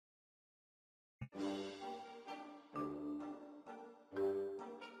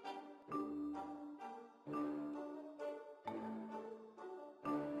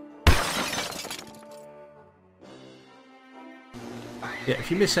Yeah,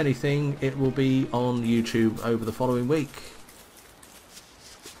 if you miss anything, it will be on YouTube over the following week.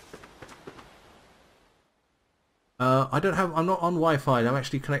 I'm not on Wi-Fi, I'm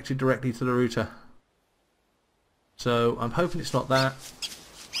actually connected directly to the router. So I'm hoping it's not that.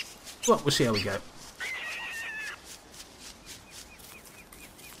 Well, we'll see how we go.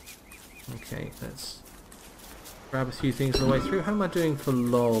 Okay, let's grab a few things on the way through. How am I doing for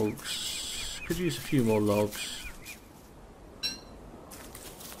logs? Could use a few more logs.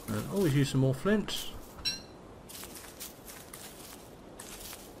 And always use some more flint.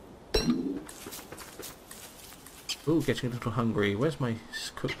 Ooh, getting a little hungry. Where's my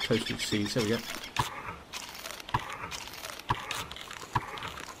cooked toasted seeds? There we go.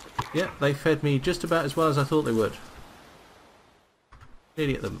 Yeah, they fed me just about as well as I thought they would.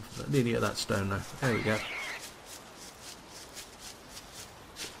 Nearly at that stone now. There we go.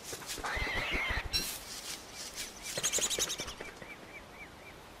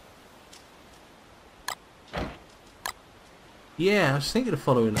 Yeah, I was thinking of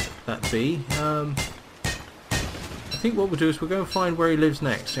following that bee. I think what we'll do is we'll go and find where he lives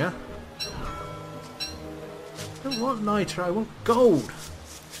next, yeah? I don't want niter, I want gold!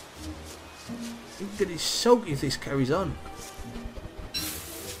 I'm gonna soak if this carries on.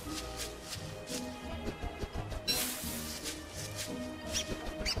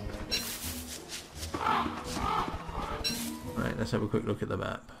 Right, let's have a quick look at the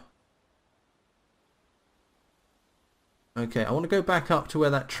map. Okay, I want to go back up to where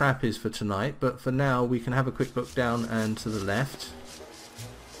that trap is for tonight, but for now we can have a quick look down and to the left.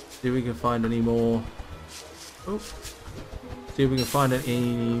 See if we can find any more... Oh. See if we can find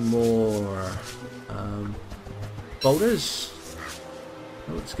any more boulders.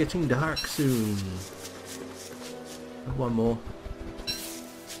 Oh, it's getting dark soon. One more.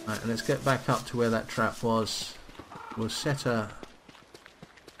 Right, and let's get back up to where that trap was. We'll set a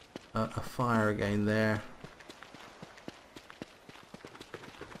fire again there.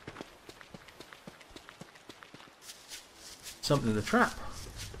 Something in the trap.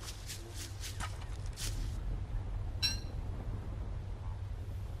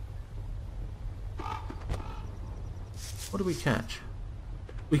 What did we catch?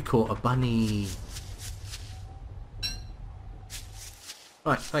 We caught a bunny.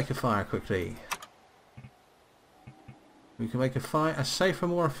 Right, make a fire quickly. We can make a safer,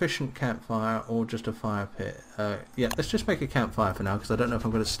 more efficient campfire, or just a fire pit. Yeah, let's just make a campfire for now, because I don't know if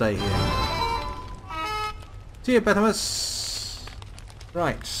I'm going to stay here. See you, Betamus.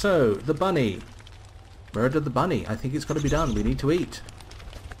 Right, so, the bunny. Murdered the bunny. I think it's got to be done. We need to eat.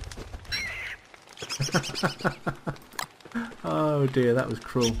 Oh dear, that was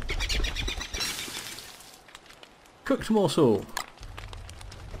cruel. Cooked morsel.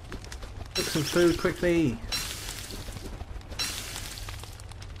 Cook some food quickly.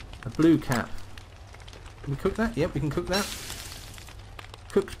 A blue cap. Can we cook that? Yep, we can cook that.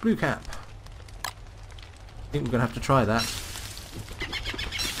 Cooked blue cap. I think we're going to have to try that.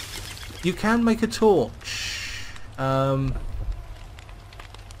 You can make a torch.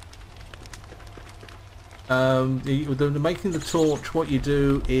 Making the torch, what you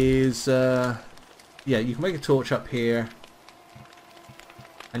do is, yeah, you can make a torch up here,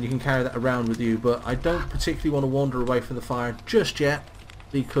 and you can carry that around with you, but I don't particularly want to wander away from the fire just yet,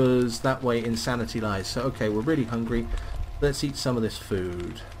 because that way insanity lies. So, okay, we're really hungry. Let's eat some of this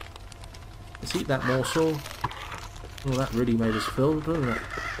food. Let's eat that morsel. Oh, that really made us full, doesn't it?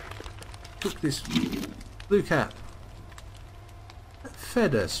 Cook this blue cap. That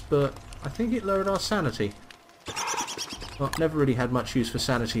fed us, but I think it lowered our sanity. Well, never really had much use for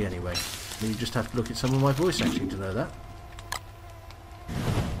sanity anyway. I mean, you just have to look at some of my voice acting to know that.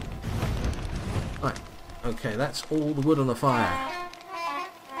 Right, okay, that's all the wood on the fire.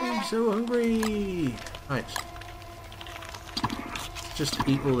 I'm so hungry! Right. Just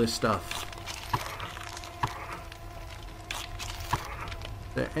eat all this stuff.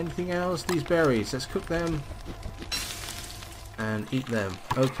 Is there anything else? These berries, let's cook them and eat them.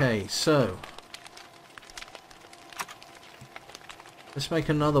 Okay, so let's make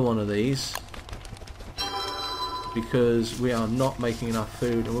another one of these, because we are not making enough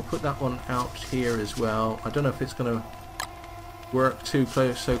food, and we'll put that one out here as well. I don't know if it's going to work so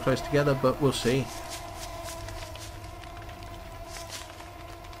close together, but we'll see.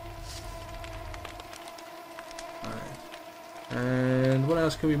 And what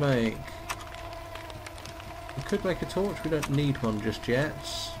else can we make? We could make a torch. We don't need one just yet.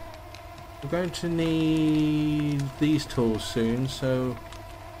 We're going to need these tools soon, so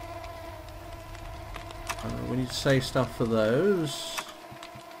we need to save stuff for those.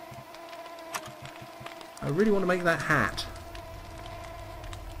 I really want to make that hat.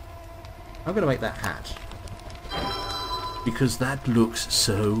 I'm going to make that hat because that looks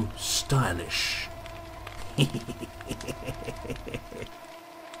so stylish. I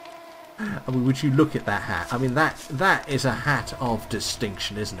mean, would you look at that hat? I mean, that is a hat of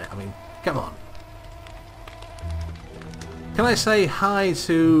distinction, isn't it? I mean, come on. Can I say hi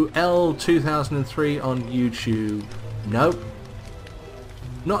to L2003 on YouTube? Nope.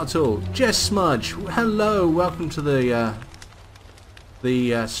 Not at all. Jess Smudge, hello, welcome to the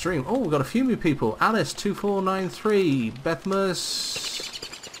stream. Oh, we've got a few new people. Alice2493, Bethmas,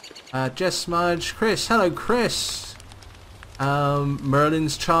 Jess Smudge, Chris, hello Chris.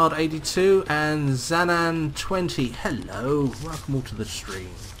 Merlin's Child 82 and Zanan 20. Hello, welcome all to the stream.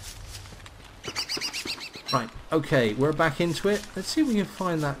 Right, okay, we're back into it. Let's see if we can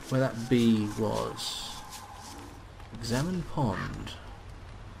find that where that bee was. Examine pond.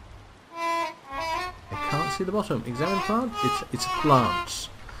 I can't see the bottom. Examine plant? It's a plant.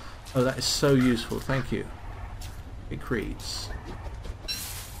 Oh, that is so useful. Thank you. It reads.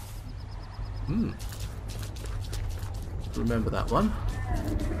 Remember that one.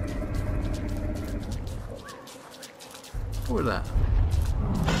 What was that?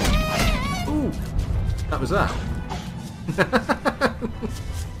 Ooh, that was that.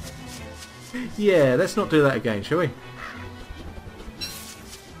 Yeah, let's not do that again, shall we?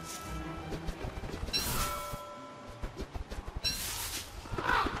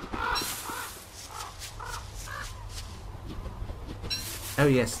 Oh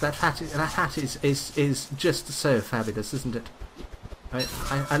yes, that hat is just so fabulous, isn't it?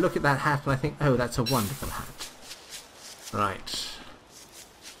 I look at that hat and I think, oh, that's a wonderful hat. Right.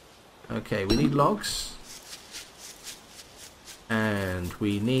 Okay, we need logs. And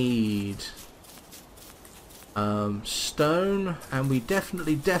we need stone, and we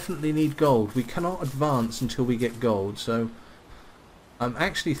definitely need gold. We cannot advance until we get gold, so I'm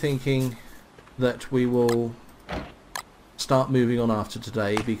actually thinking that we will start moving on after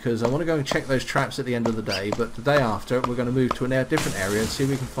today, because I want to go and check those traps at the end of the day, but the day after we're going to move to a different area and see if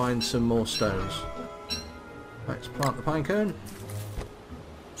we can find some more stones. Right, let's plant the pine cone.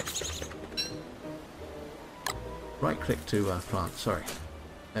 Right click to plant, sorry.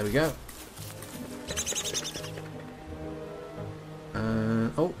 There we go.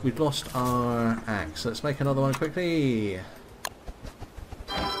 Oh, we've lost our axe. Let's make another one quickly.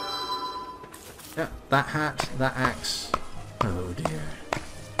 Yeah, that hat, that axe. Oh dear.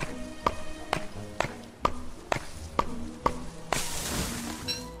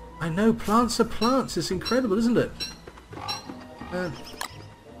 I know, plants are plants. It's incredible, isn't it?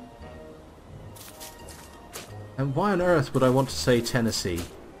 And why on earth would I want to say Tennessee?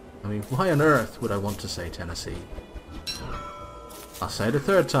 I mean, why on earth would I want to say Tennessee? I'll say it a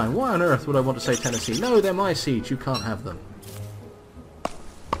third time. Why on earth would I want to say Tennessee? No, they're my seeds. You can't have them.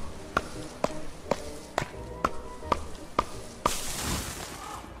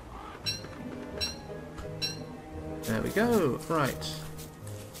 There we go. Right.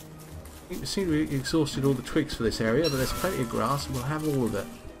 We seem to have exhausted all the twigs for this area, but there's plenty of grass and we'll have all of it.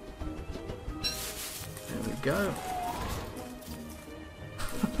 There we go.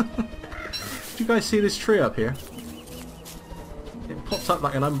 Did you guys see this tree up here? It pops up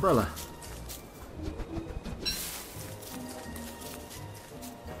like an umbrella.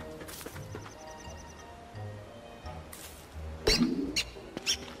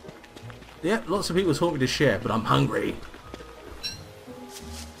 Yeah, lots of people told me to share, but I'm hungry.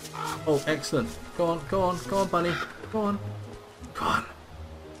 Oh, excellent. Go on, go on, go on, bunny. Go on. Go on.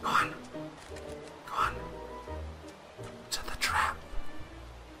 Go on. Go on. To the trap.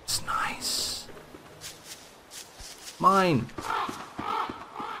 It's nice. Mine.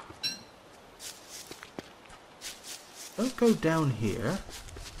 Don't go down here.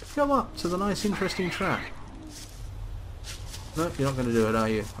 Go up to the nice, interesting trap. No, you're not going to do it, are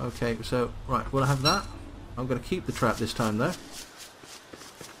you? Okay, so, right, we'll have that. I'm going to keep the trap this time, though.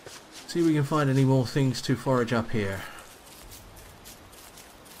 See if we can find any more things to forage up here.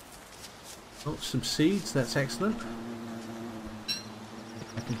 Oh, some seeds, that's excellent.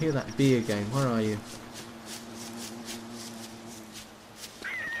 I can hear that bee again. Where are you?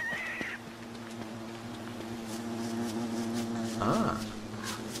 Ah.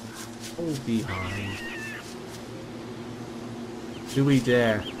 Oh, behind. Do we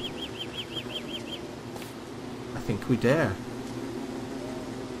dare? I think we dare.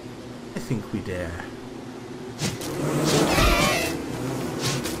 I think we dare.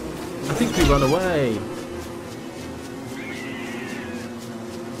 I think we run away.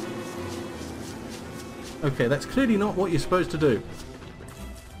 Okay, that's clearly not what you're supposed to do.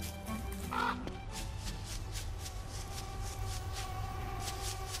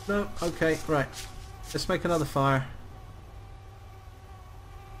 No, okay, right. Let's make another fire.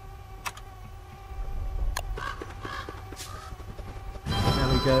 There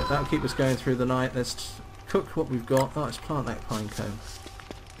we go. That'll keep us going through the night. Let's cook what we've got. Oh, let's plant that pine cone.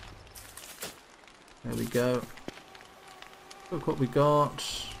 There we go. Look what we got.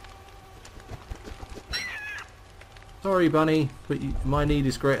 Sorry, bunny, but my need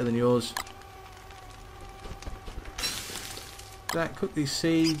is greater than yours. That, cook these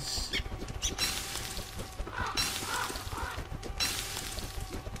seeds.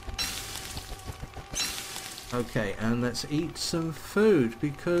 Okay, and let's eat some food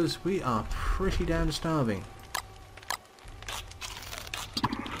because we are pretty damn starving.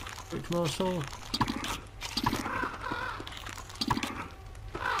 Quick morsel.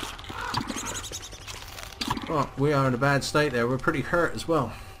 Well, we are in a bad state there. We're pretty hurt as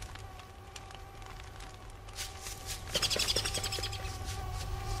well.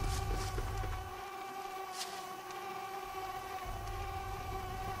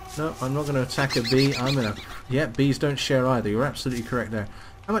 No, I'm not going to attack a bee. I'm going to... Yeah, bees don't share either. You're absolutely correct there.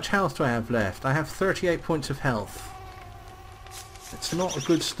 How much health do I have left? I have 38 points of health. It's not a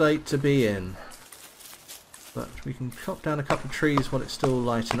good state to be in. But we can chop down a couple of trees while it's still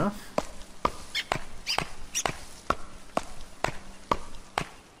light enough.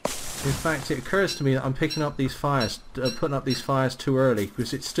 In fact, it occurs to me that I'm picking up these fires, putting up these fires too early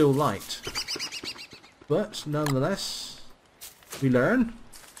because it's still light. But nonetheless, we learn.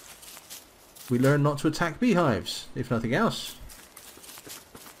 We learn not to attack beehives, if nothing else.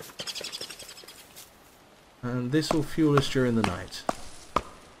 And this will fuel us during the night.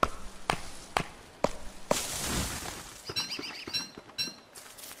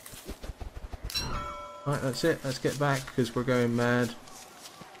 Right, that's it. Let's get back because we're going mad.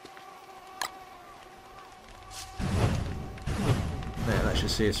 There, that should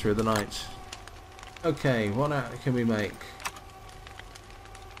see us through the night. Okay, what can we make?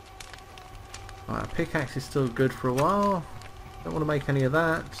 Right, pickaxe is still good for a while. Don't want to make any of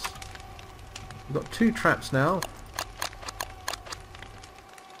that. We've got 2 traps now.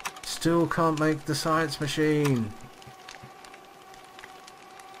 Still can't make the science machine.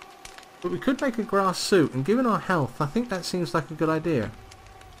 But we could make a grass suit, and given our health, I think that seems like a good idea.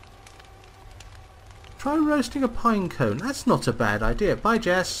 Try roasting a pine cone. That's not a bad idea. Bye,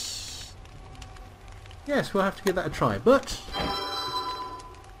 Jess. Yes, we'll have to give that a try, but...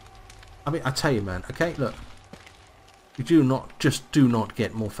 I mean, I tell you, man, okay, look. We do not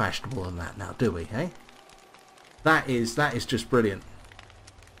get more fashionable than that now, do we, eh? That is just brilliant.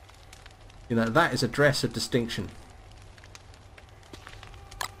 You know, that is a dress of distinction.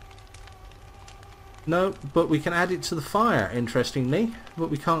 No, but we can add it to the fire, interestingly,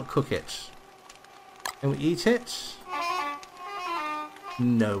 but we can't cook it. Can we eat it?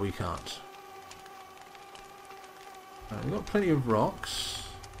 No, we can't. Right, we've got plenty of rocks.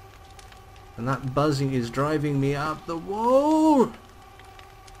 And that buzzing is driving me up the wall.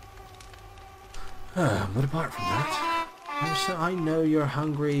 But apart from that, I know you're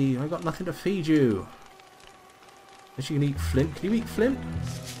hungry. I got nothing to feed you. Unless you can eat flint. Can you eat flint?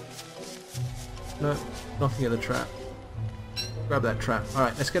 No, nothing in the trap. Grab that trap.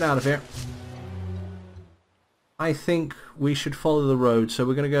 Alright, let's get out of here. I think we should follow the road. So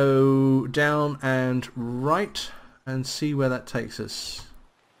we're going to go down and right and see where that takes us.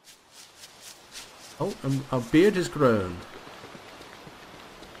 Oh, and our beard has grown.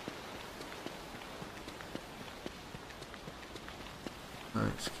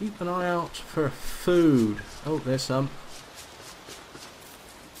 Let's keep an eye out for food. Oh, there's some.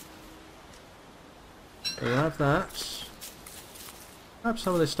 We'll have that. Grab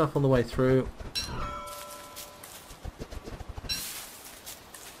some of this stuff on the way through.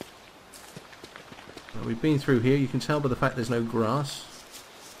 Well, we've been through here. You can tell by the fact there's no grass.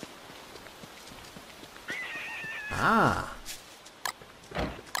 Ah!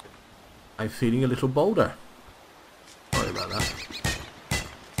 I'm feeling a little bolder. Sorry about that.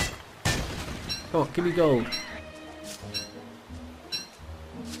 Come on, give me gold.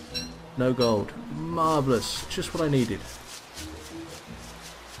 No gold. Marvellous. Just what I needed.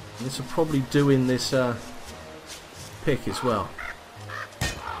 And this will probably do in this pick as well.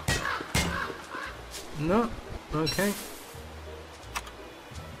 No. Okay.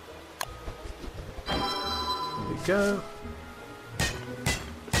 There we go.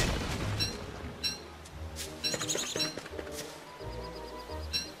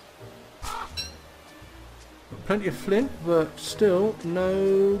 plenty of flint, but still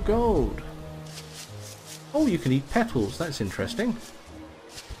no gold. Oh, you can eat petals. That's interesting.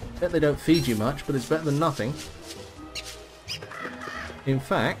 Bet they don't feed you much, but it's better than nothing. In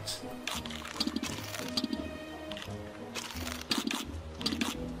fact,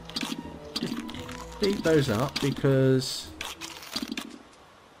 eat those up because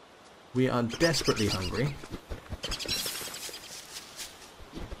we are desperately hungry.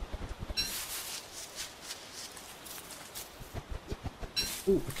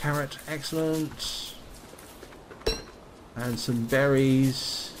 Ooh, a carrot, excellent. And some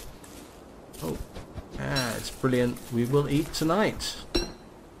berries. Oh, yeah, it's brilliant. We will eat tonight. Get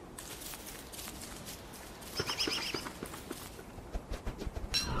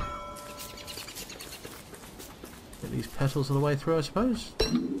these petals on the way through, I suppose.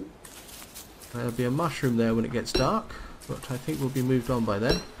 There'll be a mushroom there when it gets dark, but I think we'll be moved on by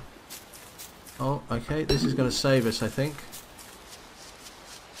then. Oh, okay, this is going to save us, I think.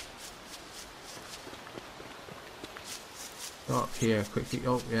 Go up here quickly.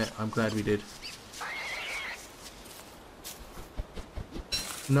 Oh, yeah, I'm glad we did.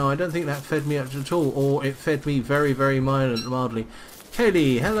 No, I don't think that fed me up at all, or it fed me very, very mildly.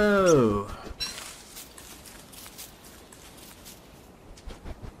 Kaylee, hello!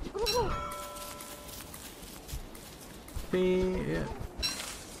 Yeah.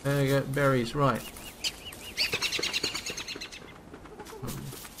 There you go, berries, right. What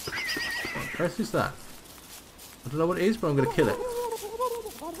on earth is that? I don't know what it is, but I'm going to kill it.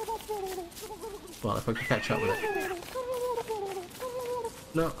 Well, if I can catch up with it.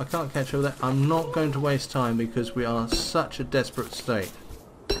 No, I can't catch up with it. I'm not going to waste time because we are such a desperate state.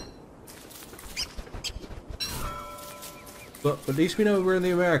 But at least we know we're in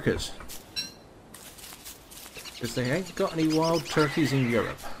the Americas. Because they ain't got any wild turkeys in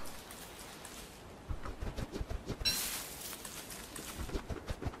Europe.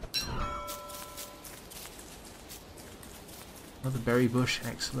 Another berry bush,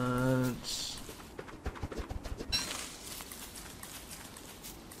 excellent.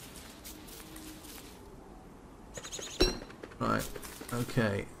 Right,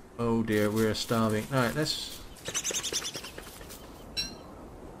 okay. Oh dear, we're starving. Alright, let's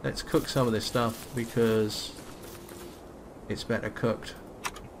cook some of this stuff because it's better cooked.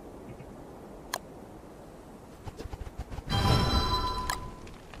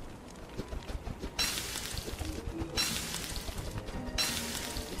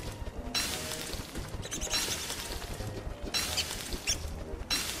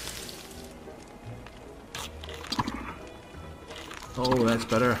 Oh, that's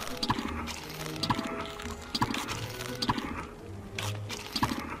better.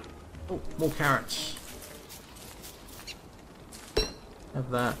 Oh, more carrots. Have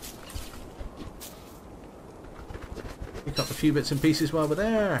that. Pick up a few bits and pieces while we're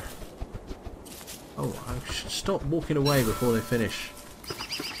there. Oh, I should stop walking away before they finish.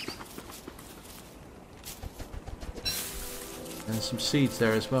 And some seeds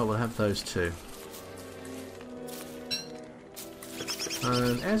there as well. We'll have those too.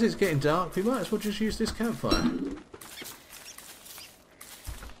 And as it's getting dark, we might as well just use this campfire.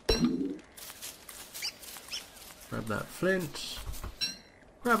 Grab that flint.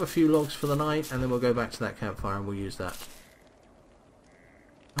 Grab a few logs for the night, and then we'll go back to that campfire and we'll use that.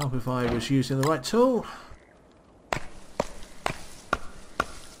 I hope if I was using the right tool.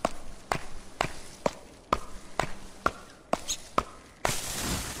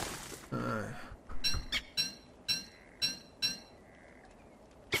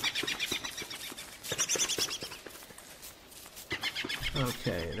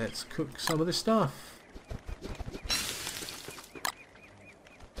 Okay, let's cook some of this stuff.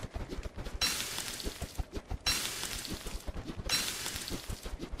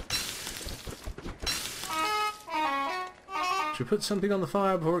 Should we put something on the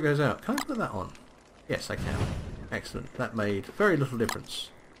fire before it goes out? Can I put that on? Yes, I can. Excellent. That made very little difference.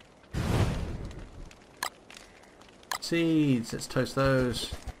 Seeds. Let's toast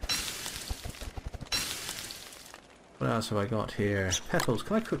those. What else have I got here? Petals.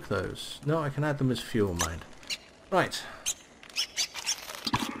 Can I cook those? No, I can add them as fuel, mind. Right.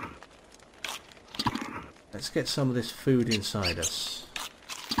 Let's get some of this food inside us.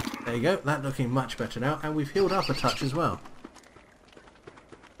 There you go. That's looking much better now. And we've healed up a touch as well.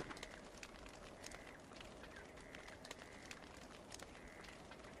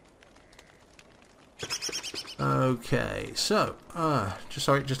 Okay, so,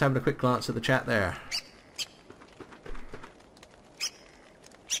 just having a quick glance at the chat there.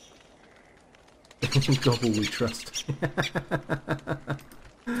 Gobble we trust.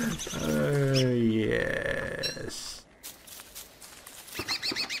 Yes.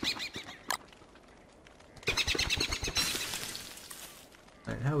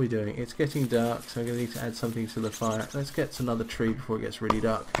 How are we doing? It's getting dark, so I'm going to need to add something to the fire. Let's get to another tree before it gets really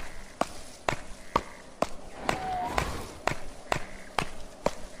dark.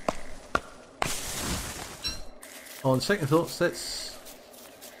 On second thoughts, let's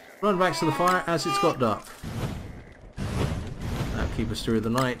run back to the fire as it's got dark. That'll keep us through the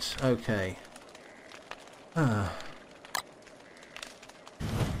night. Okay.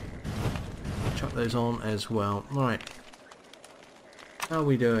 Chuck those on as well. Right. How are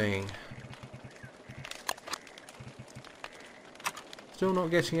we doing? Still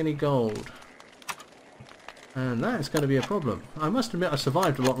not getting any gold. And that's going to be a problem. I must admit I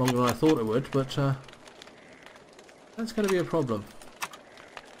survived a lot longer than I thought it would, but that's going to be a problem.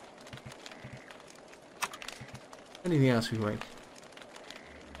 Anything else we can make?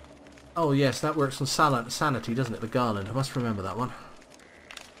 Oh yes, that works on sanity, doesn't it? The garland. I must remember that one.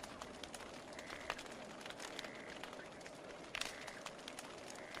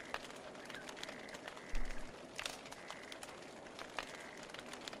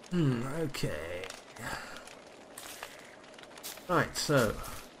 Okay. Right, so got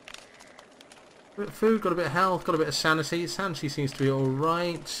a bit of food, got a bit of health, got a bit of sanity. Sanity seems to be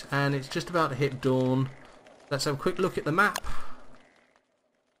alright, and it's just about to hit dawn. Let's have a quick look at the map.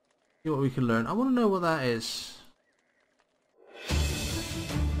 See what we can learn. I want to know what that is.